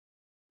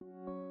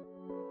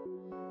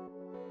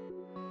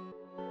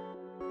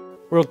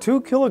Well,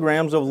 2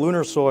 kilograms of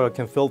lunar soil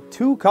can fill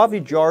 2 coffee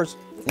jars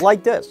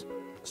like this.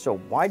 So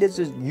why is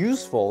it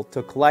useful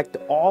to collect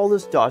all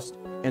this dust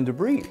and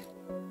debris?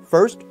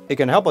 First, it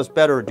can help us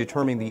better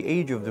determine the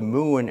age of the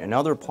moon and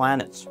other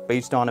planets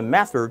based on a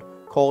method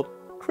called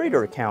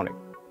crater counting.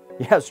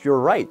 Yes, you're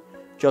right.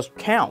 Just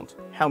count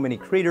how many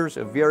craters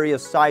of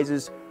various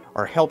sizes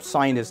or help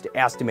scientists to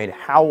estimate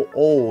how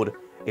old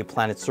a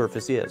planet's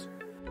surface is.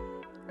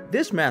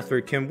 This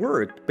method can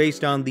work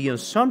based on the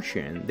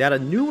assumption that a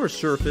newer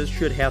surface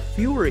should have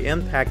fewer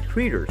impact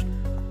craters,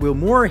 while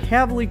more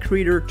heavily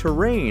cratered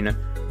terrain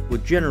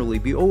would generally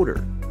be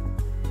older.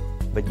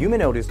 But you may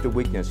notice the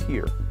weakness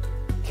here.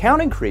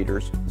 Counting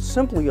craters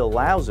simply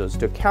allows us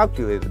to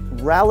calculate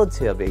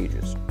relative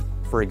ages.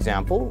 For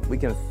example, we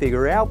can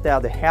figure out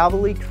that the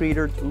heavily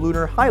cratered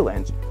lunar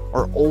highlands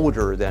are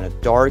older than the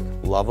dark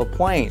lava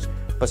plains,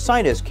 but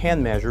scientists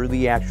can measure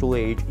the actual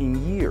age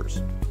in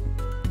years.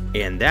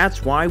 And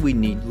that's why we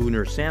need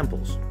lunar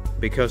samples,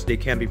 because they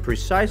can be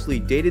precisely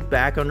dated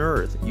back on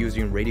Earth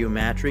using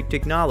radiometric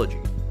technology,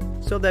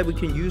 so that we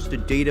can use the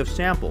date of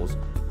samples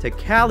to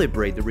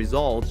calibrate the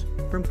results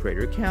from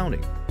crater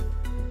counting.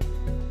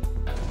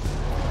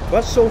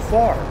 But so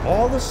far,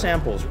 all the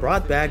samples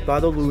brought back by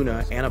the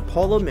Luna and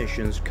Apollo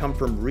missions come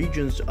from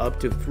regions up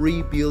to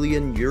 3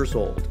 billion years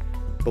old,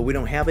 but we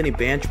don't have any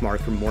benchmark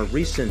for more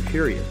recent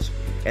periods,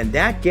 and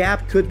that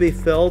gap could be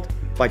filled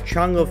by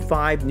chang'e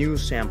 5 new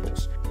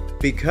samples,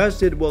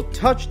 because it will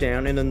touch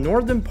down in the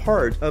northern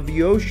part of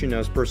the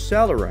Oceanus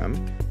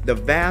Procellarum, the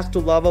vast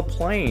lava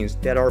plains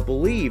that are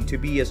believed to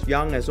be as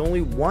young as only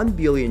 1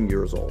 billion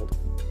years old.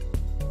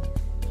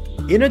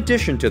 In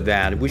addition to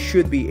that, we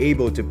should be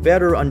able to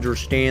better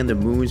understand the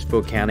moon's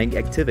volcanic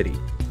activity.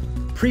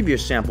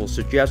 Previous samples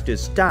suggested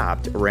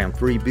stopped around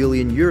 3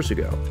 billion years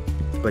ago,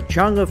 but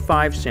chang'e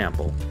 5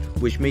 sample,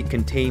 which may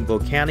contain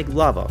volcanic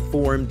lava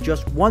formed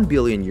just 1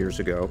 billion years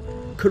ago,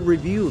 could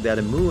reveal that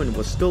the moon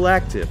was still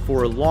active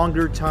for a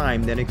longer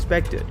time than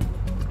expected.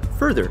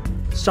 Further,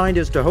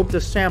 scientists hope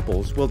the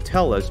samples will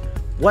tell us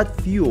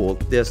what fueled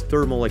this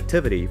thermal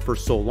activity for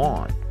so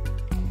long.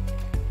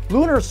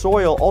 Lunar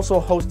soil also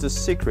holds the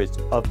secrets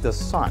of the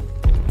sun.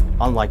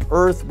 Unlike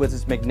Earth with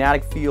its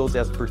magnetic fields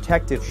as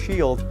protective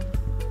shield,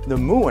 the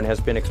moon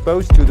has been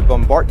exposed to the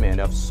bombardment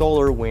of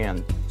solar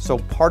wind, so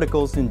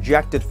particles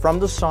injected from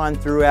the sun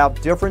throughout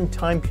different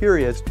time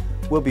periods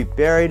will be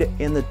buried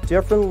in the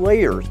different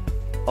layers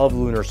of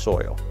lunar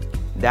soil.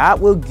 That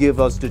will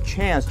give us the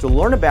chance to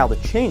learn about the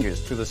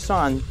changes to the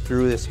sun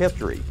through this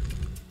history.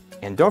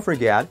 And don't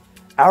forget,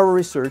 our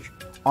research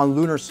on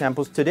lunar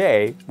samples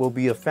today will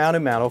be a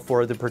fundamental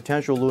for the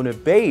potential lunar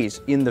base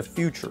in the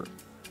future.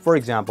 For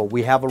example,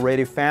 we have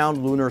already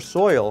found lunar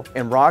soil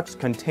and rocks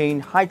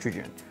contain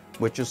hydrogen,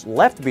 which is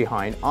left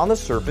behind on the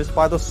surface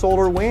by the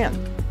solar wind,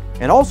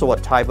 and also a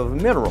type of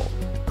mineral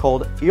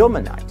called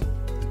ilmenite.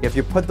 If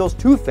you put those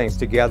two things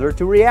together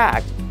to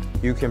react,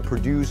 you can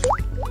produce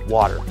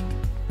water.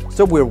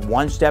 So we're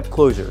one step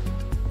closer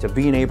to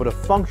being able to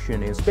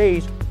function in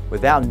space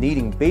without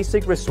needing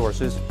basic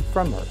resources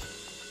from Earth.